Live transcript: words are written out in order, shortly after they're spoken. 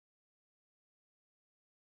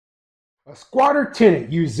A squatter tenant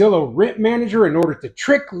used Zillow Rent Manager in order to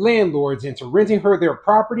trick landlords into renting her their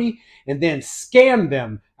property and then scam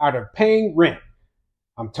them out of paying rent.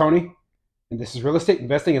 I'm Tony, and this is Real Estate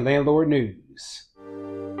Investing and Landlord News.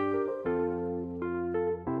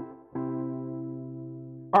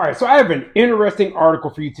 All right, so I have an interesting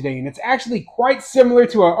article for you today, and it's actually quite similar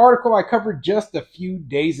to an article I covered just a few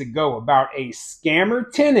days ago about a scammer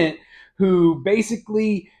tenant who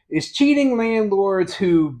basically is cheating landlords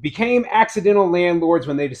who became accidental landlords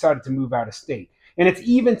when they decided to move out of state. And it's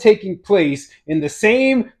even taking place in the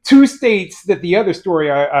same two states that the other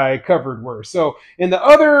story I covered were. So in the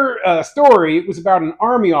other story, it was about an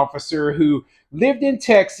Army officer who lived in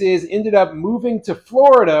Texas, ended up moving to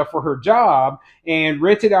Florida for her job, and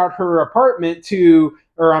rented out her apartment to,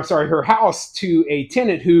 or I'm sorry, her house to a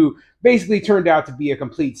tenant who basically turned out to be a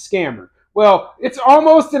complete scammer. Well, it's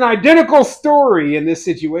almost an identical story in this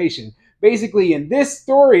situation. Basically, in this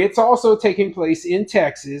story, it's also taking place in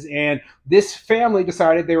Texas, and this family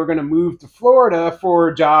decided they were going to move to Florida for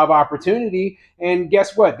a job opportunity. And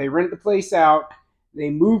guess what? They rented the place out. They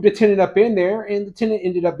moved a tenant up in there, and the tenant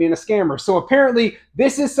ended up being a scammer. So apparently,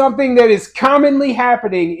 this is something that is commonly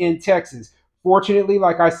happening in Texas. Fortunately,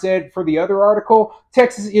 like I said for the other article,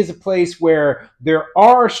 Texas is a place where there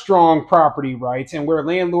are strong property rights and where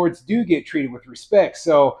landlords do get treated with respect.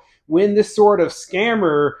 So when this sort of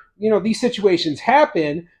scammer, these situations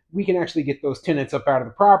happen, we can actually get those tenants up out of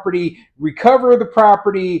the property, recover the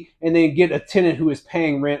property, and then get a tenant who is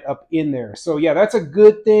paying rent up in there. So yeah, that's a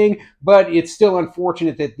good thing, but it's still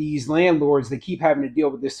unfortunate that these landlords, they keep having to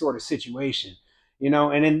deal with this sort of situation.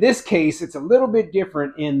 And in this case, it's a little bit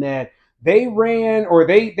different in that they ran, or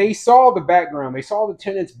they saw the background. They saw the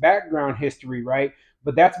tenant's background history, right?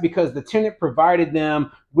 But that's because the tenant provided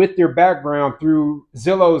them with their background through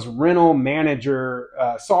Zillow's rental manager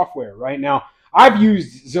software, right? Now, I've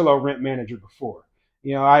used Zillow Rent Manager before.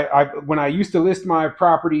 When I used to list my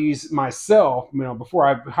properties myself, before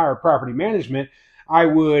I hired property management, I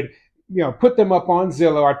would, put them up on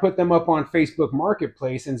Zillow. I'd put them up on Facebook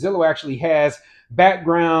Marketplace, and Zillow actually has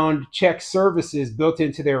background check services built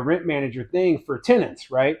into their rent manager thing for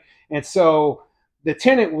tenants, right? And so the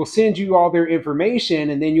tenant will send you all their information,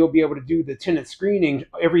 and then you'll be able to do the tenant screening,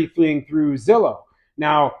 everything through Zillow.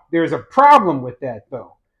 Now, there's a problem with that,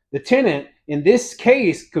 though. The tenant, in this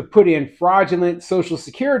case, could put in fraudulent social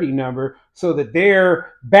security number so that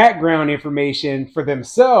their background information for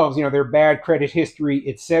themselves, their bad credit history,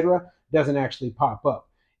 etc., doesn't actually pop up.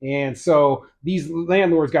 And so these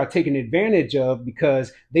landlords got taken advantage of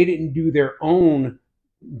because they didn't do their own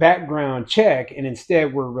background check and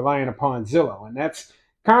instead were relying upon Zillow. And that's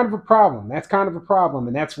kind of a problem. That's kind of a problem.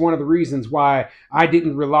 And that's one of the reasons why I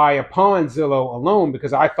didn't rely upon Zillow alone,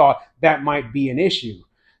 because I thought that might be an issue.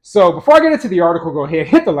 So before I get into the article, go ahead,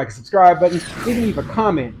 hit the like and subscribe button, maybe leave a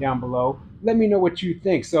comment down below. Let me know what you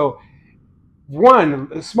think. So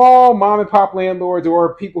one, small mom and pop landlords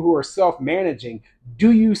or people who are self-managing,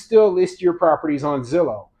 do you still list your properties on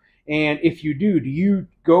Zillow? And if you do you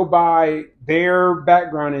go by their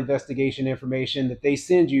background investigation information that they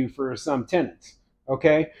send you for some tenants?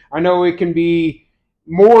 Okay, I know it can be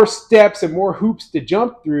more steps and more hoops to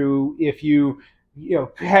jump through if you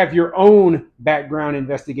have your own background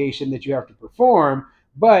investigation that you have to perform,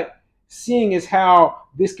 but seeing as how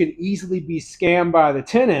this can easily be scammed by the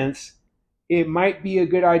tenants, it might be a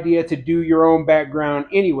good idea to do your own background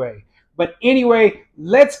anyway. But anyway,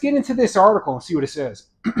 let's get into this article and see what it says.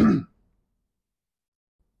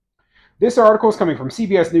 This article is coming from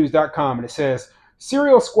CBSNews.com, and it says,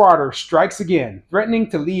 serial squatter strikes again, threatening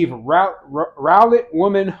to leave Rowlett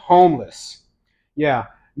woman homeless. Yeah,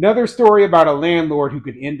 another story about a landlord who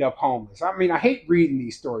could end up homeless. I mean, I hate reading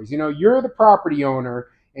these stories. You're the property owner,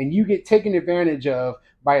 and you get taken advantage of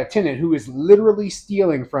by a tenant who is literally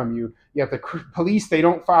stealing from you. Yet the police, they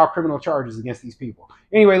don't file criminal charges against these people.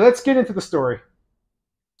 Anyway, let's get into the story.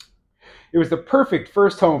 It was the perfect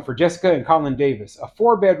first home for Jessica and Colin Davis, a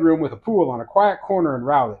 4-bedroom with a pool on a quiet corner in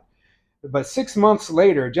Rowlett. But 6 months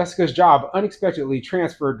later, Jessica's job unexpectedly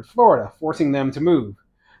transferred to Florida, forcing them to move.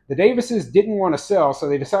 The Davises didn't want to sell, so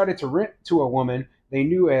they decided to rent to a woman they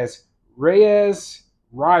knew as Reyes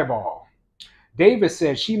Rybal. Davis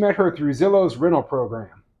said she met her through Zillow's rental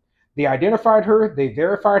program. They identified her, they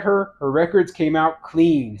verified her, her records came out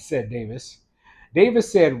clean, said Davis. Davis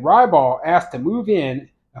said Rybal asked to move in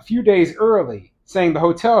a few days early, saying the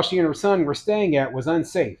hotel she and her son were staying at was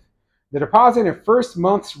unsafe. The deposit and first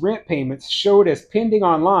month's rent payments showed as pending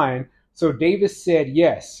online, so Davis said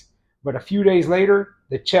yes. But a few days later,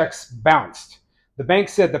 the checks bounced. The bank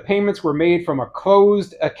said the payments were made from a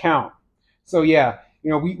closed account. So yeah,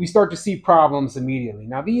 we start to see problems immediately.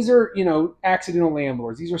 Now, these are, accidental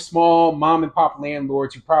landlords. These are small mom and pop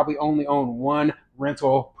landlords who probably only own one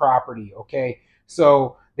rental property, okay?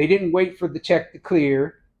 So they didn't wait for the check to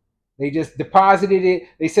clear. They just deposited it.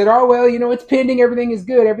 They said, oh, well, it's pending. Everything is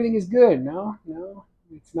good. Everything is good. No,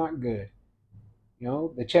 it's not good.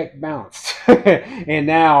 The check bounced. And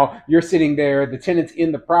now you're sitting there, the tenant's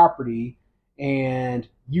in the property, and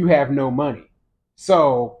you have no money.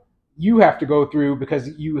 So you have to go through,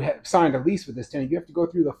 because you have signed a lease with this tenant, you have to go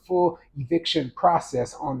through the full eviction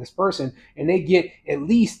process on this person, and they get at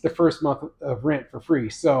least the first month of rent for free.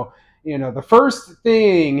 So, the first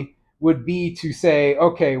thing would be to say,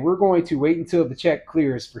 okay, we're going to wait until the check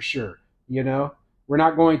clears for sure. We're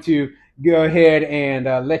not going to go ahead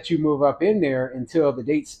and let you move up in there until the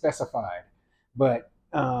date specified. But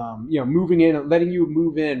moving in, letting you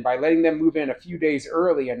move in, by letting them move in a few days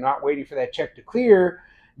early and not waiting for that check to clear,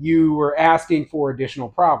 you were asking for additional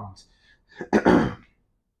problems.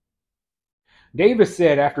 Davis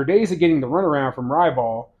said after days of getting the runaround from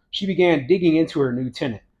Ryball, she began digging into her new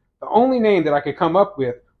tenant. The only name that I could come up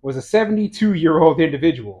with was a 72-year-old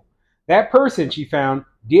individual. That person, she found,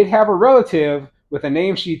 did have a relative with a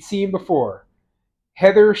name she'd seen before,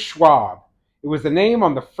 Heather Schwab. It was the name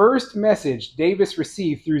on the first message Davis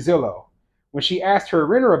received through Zillow. When she asked her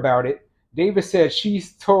renter about it, Davis said she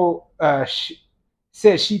told, oh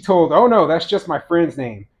no, that's just my friend's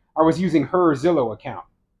name. I was using her Zillow account.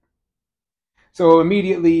 So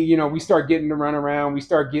immediately, we start getting the runaround. We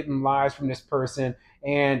start getting lies from this person.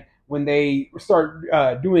 And when they start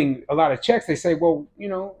doing a lot of checks, they say, well,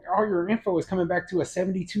 all your info is coming back to a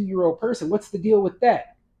 72-year-old person. What's the deal with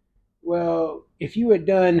that? Well, if you had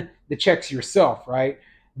done the checks yourself, right,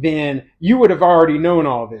 then you would have already known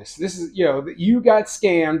all this. This is, you got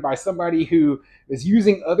scammed by somebody who is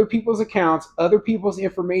using other people's accounts, other people's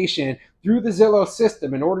information through the Zillow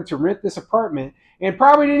system in order to rent this apartment, and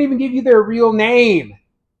probably didn't even give you their real name.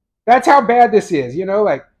 That's how bad this is.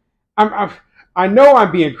 I know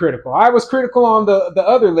I'm being critical. I was critical on the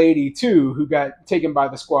other lady too, who got taken by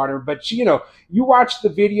the squatter. But she, you watched the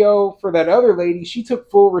video for that other lady. She took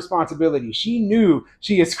full responsibility. She knew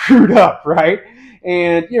she had screwed up, right?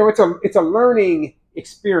 And it's a learning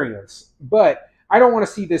experience. But I don't want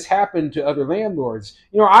to see this happen to other landlords.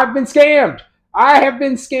 I've been scammed. I have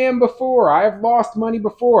been scammed before. I have lost money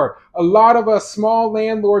before. A lot of us small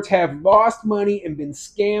landlords have lost money and been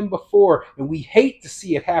scammed before. And we hate to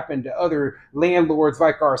see it happen to other landlords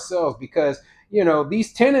like ourselves because,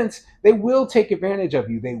 these tenants, they will take advantage of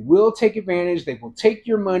you. They will take advantage. They will take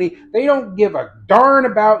your money. They don't give a darn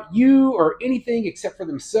about you or anything except for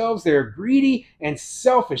themselves. They're greedy and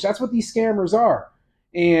selfish. That's what these scammers are.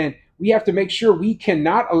 And we have to make sure we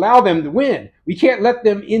cannot allow them to win. We can't let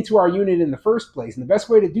them into our unit in the first place. And the best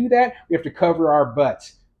way to do that, we have to cover our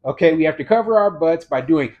butts. Okay, we have to cover our butts by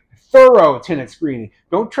doing thorough tenant screening.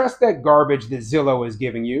 Don't trust that garbage that Zillow is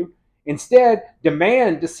giving you. Instead,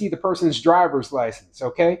 demand to see the person's driver's license,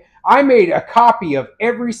 okay? I made a copy of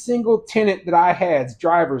every single tenant that I had's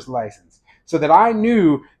driver's license so that I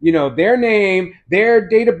knew, their name, their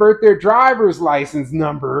date of birth, their driver's license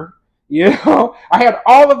number. I had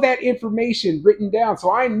all of that information written down.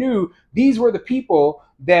 So I knew these were the people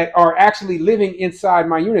that are actually living inside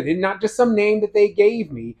my unit. And not just some name that they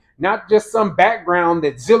gave me, not just some background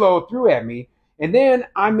that Zillow threw at me. And then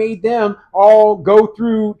I made them all go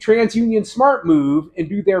through TransUnion Smart Move and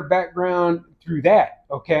do their background through that.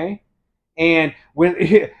 Okay. And when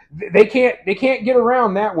they can't get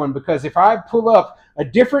around that one, because if I pull up a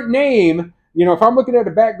different name, if I'm looking at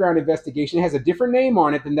a background investigation, it has a different name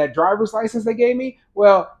on it than that driver's license they gave me,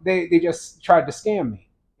 well, they just tried to scam me.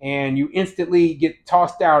 And you instantly get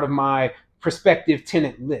tossed out of my prospective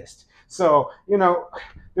tenant list. So,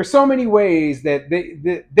 there's so many ways that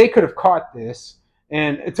they could have caught this.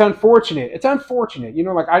 And it's unfortunate. It's unfortunate.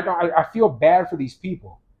 I feel bad for these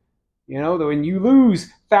people. When you lose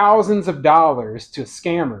thousands of dollars to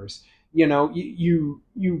scammers, you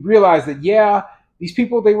realize that, yeah, these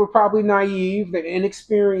people, they were probably naive, they're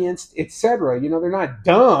inexperienced, etc. They're not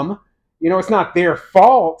dumb. It's not their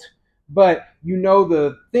fault. But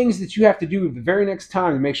the things that you have to do the very next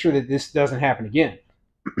time to make sure that this doesn't happen again.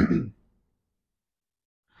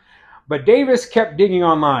 But Davis kept digging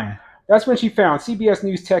online. That's when she found CBS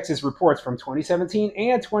News Texas reports from 2017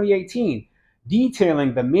 and 2018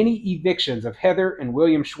 detailing the many evictions of Heather and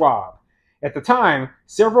William Schwab. At the time,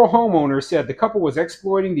 several homeowners said the couple was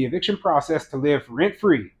exploiting the eviction process to live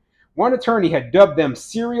rent-free. One attorney had dubbed them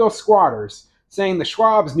serial squatters, saying the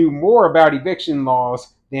Schwabs knew more about eviction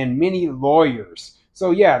laws than many lawyers.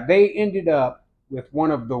 So yeah, they ended up with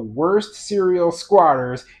one of the worst serial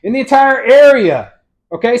squatters in the entire area.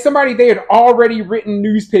 Okay, somebody they had already written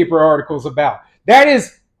newspaper articles about. That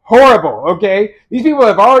is horrible. Okay, these people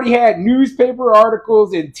have already had newspaper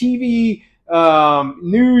articles and TV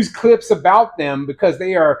news clips about them because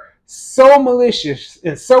they are so malicious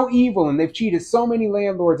and so evil, and they've cheated so many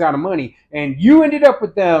landlords out of money, and you ended up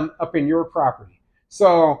with them up in your property.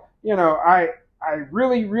 So I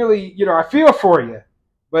really I feel for you,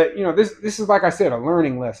 but this is, like I said, a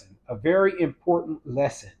learning lesson, a very important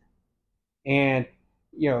lesson. And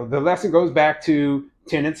the lesson goes back to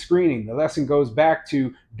tenant screening. The lesson goes back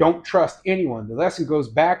to don't trust anyone. The lesson goes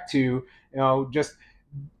back to just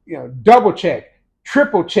double check,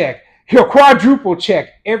 triple check, quadruple check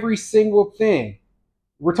every single thing.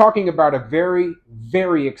 We're talking about a very,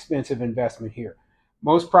 very expensive investment here.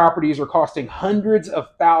 Most properties are costing hundreds of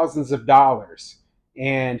thousands of dollars,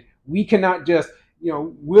 and we cannot just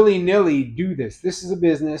willy-nilly do this. This is a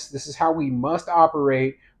business. This is how we must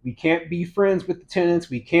operate. We can't be friends with the tenants.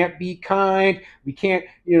 We can't be kind. We can't,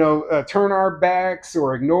 turn our backs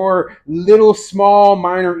or ignore little, small,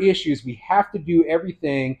 minor issues. We have to do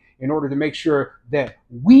everything in order to make sure that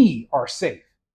we are safe.